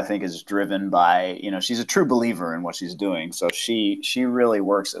person who I think is driven by, she's a true believer in what she's doing. So she really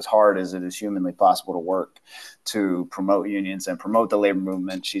works as hard as it is humanly possible to work to promote unions and promote the labor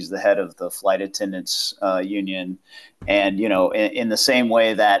movement. She's the head of the flight attendants union, and in the same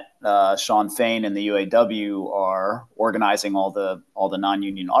way that Sean Fain and the UAW are organizing all the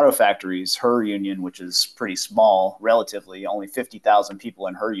non-union auto factories, her union, which is pretty small, relatively, only 50,000 people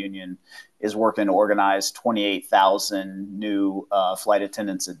in her union, is working to organize 28,000 new flight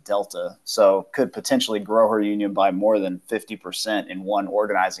attendants at Delta. So could potentially grow her union by more than 50% in one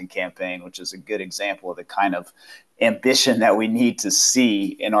organizing campaign, which is a good example of the kind of ambition that we need to see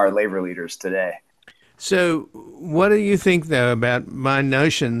in our labor leaders today. So, what do you think, though, about my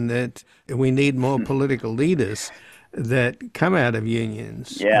notion that we need more political leaders that come out of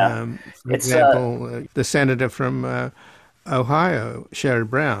unions? Yeah, For it's example, the senator from Ohio, Sherrod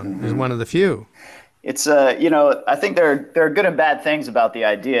Brown, is one of the few. It's I think there are good and bad things about the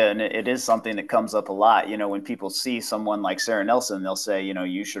idea, and it is something that comes up a lot. When people see someone like Sarah Nelson, they'll say,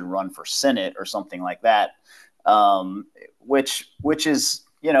 you should run for Senate or something like that, which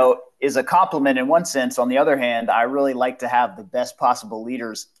is a compliment in one sense. On the other hand, I really like to have the best possible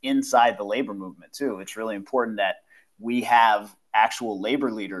leaders inside the labor movement too. It's really important that we have actual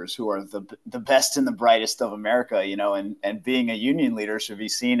labor leaders who are the best and the brightest of America, and being a union leader should be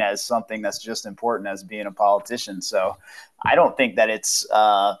seen as something that's just important as being a politician. So I don't think that it's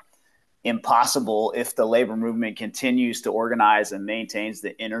impossible, if the labor movement continues to organize and maintains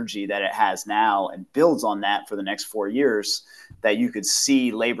the energy that it has now and builds on that for the next 4 years, that you could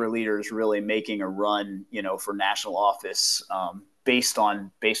see labor leaders really making a run, for national office based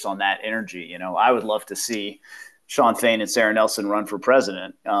on that energy. I would love to see Sean Fain and Sarah Nelson run for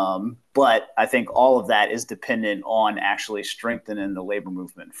president. But I think all of that is dependent on actually strengthening the labor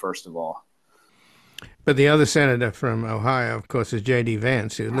movement, first of all. But the other senator from Ohio, of course, is J.D.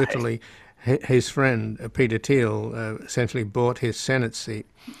 Vance, who literally, his friend Peter Thiel, essentially bought his Senate seat.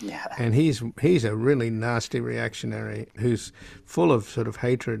 Yeah. And he's a really nasty reactionary who's full of sort of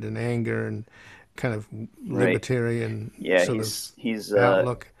hatred and anger and kind of libertarian he's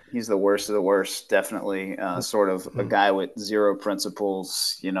outlook. He's the worst of the worst, definitely. Sort of a guy with zero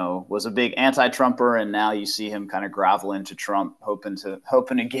principles. Was a big anti-Trumper, and now you see him kind of grovel into Trump, hoping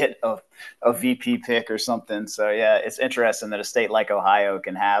to get a VP pick or something. So yeah, it's interesting that a state like Ohio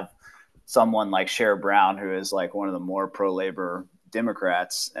can have someone like Sherrod Brown, who is like one of the more pro-labor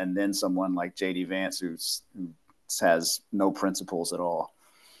Democrats, and then someone like J.D. Vance, who has no principles at all.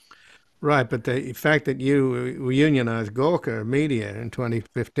 Right, but the fact that you unionized Gawker Media in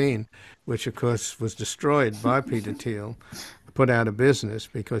 2015, which of course was destroyed by Peter Thiel, put out of business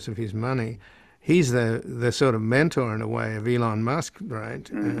because of his money, he's the sort of mentor in a way of Elon Musk, right?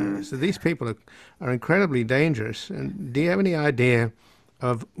 Mm-hmm. So these people are incredibly dangerous. And do you have any idea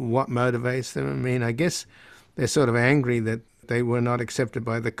of what motivates them? I mean, I guess they're sort of angry that they were not accepted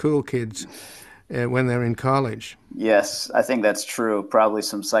by the cool kids when they're in college. Yes, I think that's true. Probably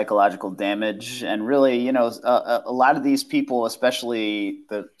some psychological damage. And really, a lot of these people, especially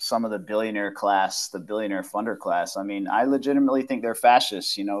some of the billionaire class, the billionaire funder class, I mean, I legitimately think they're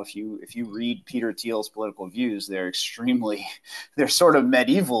fascists. If you read Peter Thiel's political views, they're sort of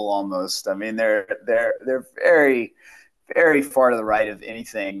medieval almost. I mean, they're very, very far to the right of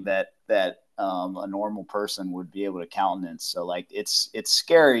anything that a normal person would be able to countenance. So like, it's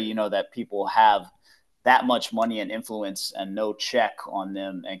scary, that people have that much money and influence and no check on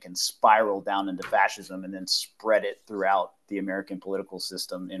them and can spiral down into fascism and then spread it throughout the American political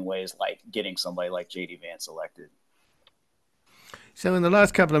system in ways like getting somebody like J.D. Vance elected. So in the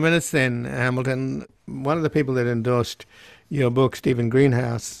last couple of minutes then, Hamilton, one of the people that endorsed your book, Stephen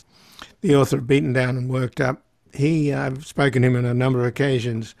Greenhouse, the author of Beaten Down and Worked Up, I've spoken to him on a number of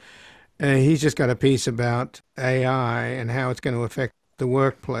occasions. He's just got a piece about AI and how it's going to affect the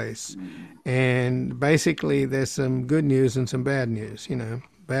workplace. And basically there's some good news and some bad news.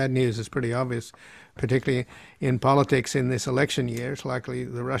 Bad news is pretty obvious, particularly in politics in this election year. It's likely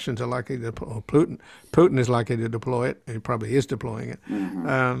the Russians are likely to, or Putin is likely to deploy it. He probably is deploying it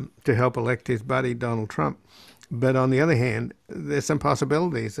to help elect his buddy Donald Trump. But on the other hand, there's some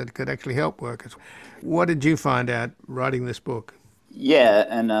possibilities that could actually help workers. What did you find out writing this book? Yeah,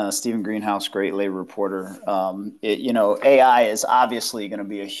 and Stephen Greenhouse, great labor reporter. AI is obviously going to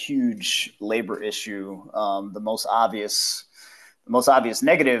be a huge labor issue. The most obvious the most obvious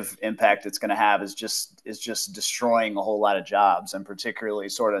negative impact it's going to have is just destroying a whole lot of jobs, and particularly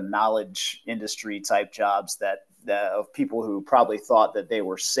sort of knowledge industry type jobs that of people who probably thought that they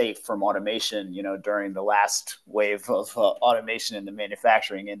were safe from automation, during the last wave of automation in the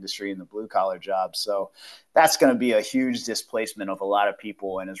manufacturing industry and the blue collar jobs. So that's going to be a huge displacement of a lot of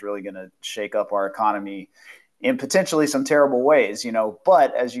people, and is really going to shake up our economy in potentially some terrible ways,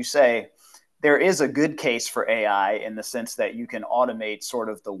 But as you say, there is a good case for AI in the sense that you can automate sort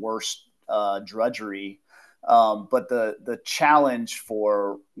of the worst drudgery. But the challenge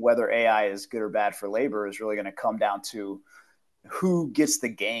for whether AI is good or bad for labor is really going to come down to who gets the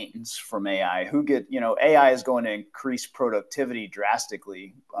gains from AI. AI is going to increase productivity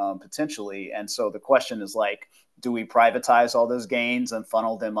drastically, potentially. And so the question is like, do we privatize all those gains and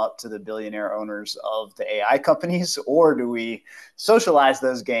funnel them up to the billionaire owners of the AI companies? Or do we socialize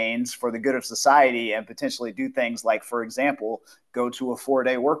those gains for the good of society and potentially do things like, for example, go to a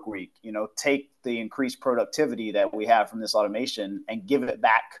 4-day work week, take the increased productivity that we have from this automation and give it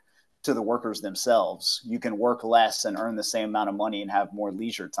back to the workers themselves? You can work less and earn the same amount of money and have more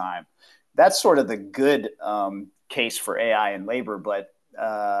leisure time. That's sort of the good case for AI and labor, but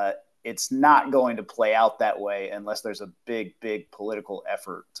it's not going to play out that way unless there's a big, big political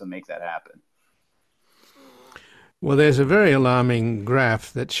effort to make that happen. Well, there's a very alarming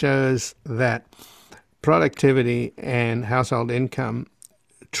graph that shows that productivity and household income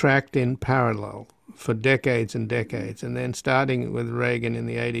tracked in parallel for decades and decades. And then starting with Reagan in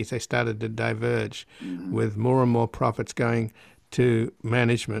the 80s, they started to diverge with more and more profits going to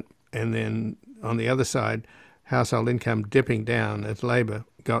management. And then on the other side, household income dipping down as labor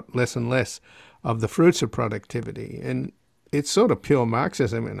got less and less of the fruits of productivity. And it's sort of pure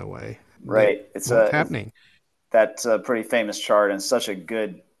Marxism in a way. Right. It's what's happening. That's a pretty famous chart and such a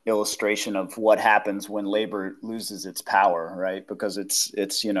good illustration of what happens when labor loses its power, right? Because it's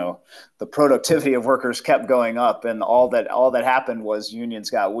the productivity of workers kept going up, and all that happened was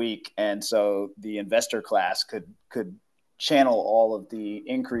unions got weak, and so the investor class could channel all of the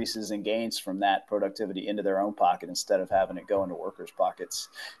increases and gains from that productivity into their own pocket instead of having it go into workers' pockets.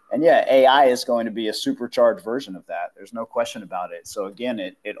 And yeah, AI is going to be a supercharged version of that. There's no question about it. So again,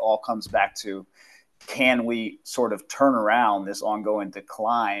 it all comes back to, can we sort of turn around this ongoing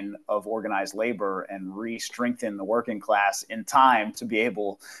decline of organized labor and re-strengthen the working class in time to be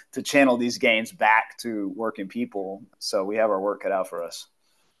able to channel these gains back to working people? So we have our work cut out for us.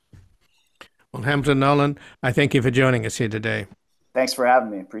 Well, Hamilton Nolan, I thank you for joining us here today. Thanks for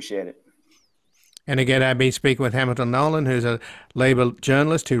having me. Appreciate it. And again, I've been speaking with Hamilton Nolan, who's a labor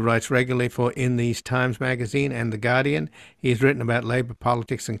journalist who writes regularly for In These Times magazine and The Guardian. He's written about labor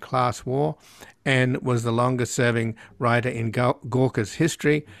politics and class war, and was the longest-serving writer in Gawker's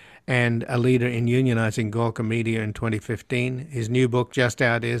history and a leader in unionizing Gawker Media in 2015. His new book just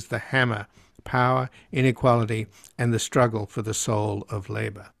out is The Hammer: Power, Inequality, and the Struggle for the Soul of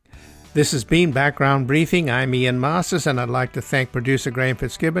Labor. This has been Background Briefing. I'm Ian Masters, and I'd like to thank producer Graham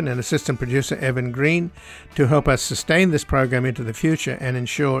Fitzgibbon and assistant producer Evan Green. To help us sustain this program into the future and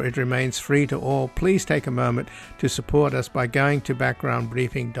ensure it remains free to all, please take a moment to support us by going to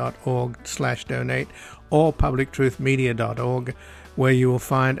backgroundbriefing.org/donate or publictruthmedia.org, where you will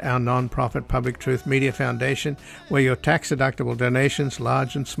find our non-profit Public Truth Media Foundation, where your tax-deductible donations,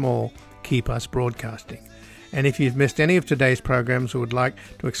 large and small, keep us broadcasting. And if you've missed any of today's programs or would like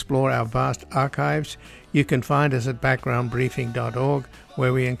to explore our vast archives, you can find us at backgroundbriefing.org,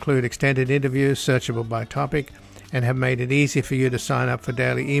 where we include extended interviews searchable by topic and have made it easy for you to sign up for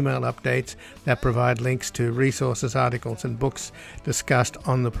daily email updates that provide links to resources, articles, and books discussed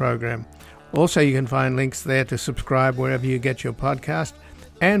on the program. Also, you can find links there to subscribe wherever you get your podcast,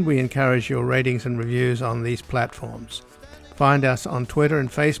 and we encourage your ratings and reviews on these platforms. Find us on Twitter and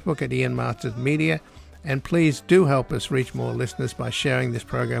Facebook at Ian Masters Media. And please do help us reach more listeners by sharing this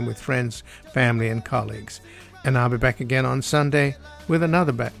program with friends, family, and colleagues. And I'll be back again on Sunday with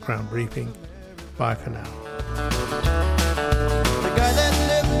another Background Briefing. Bye for now. The guy that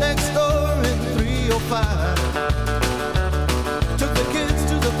lived next door in 305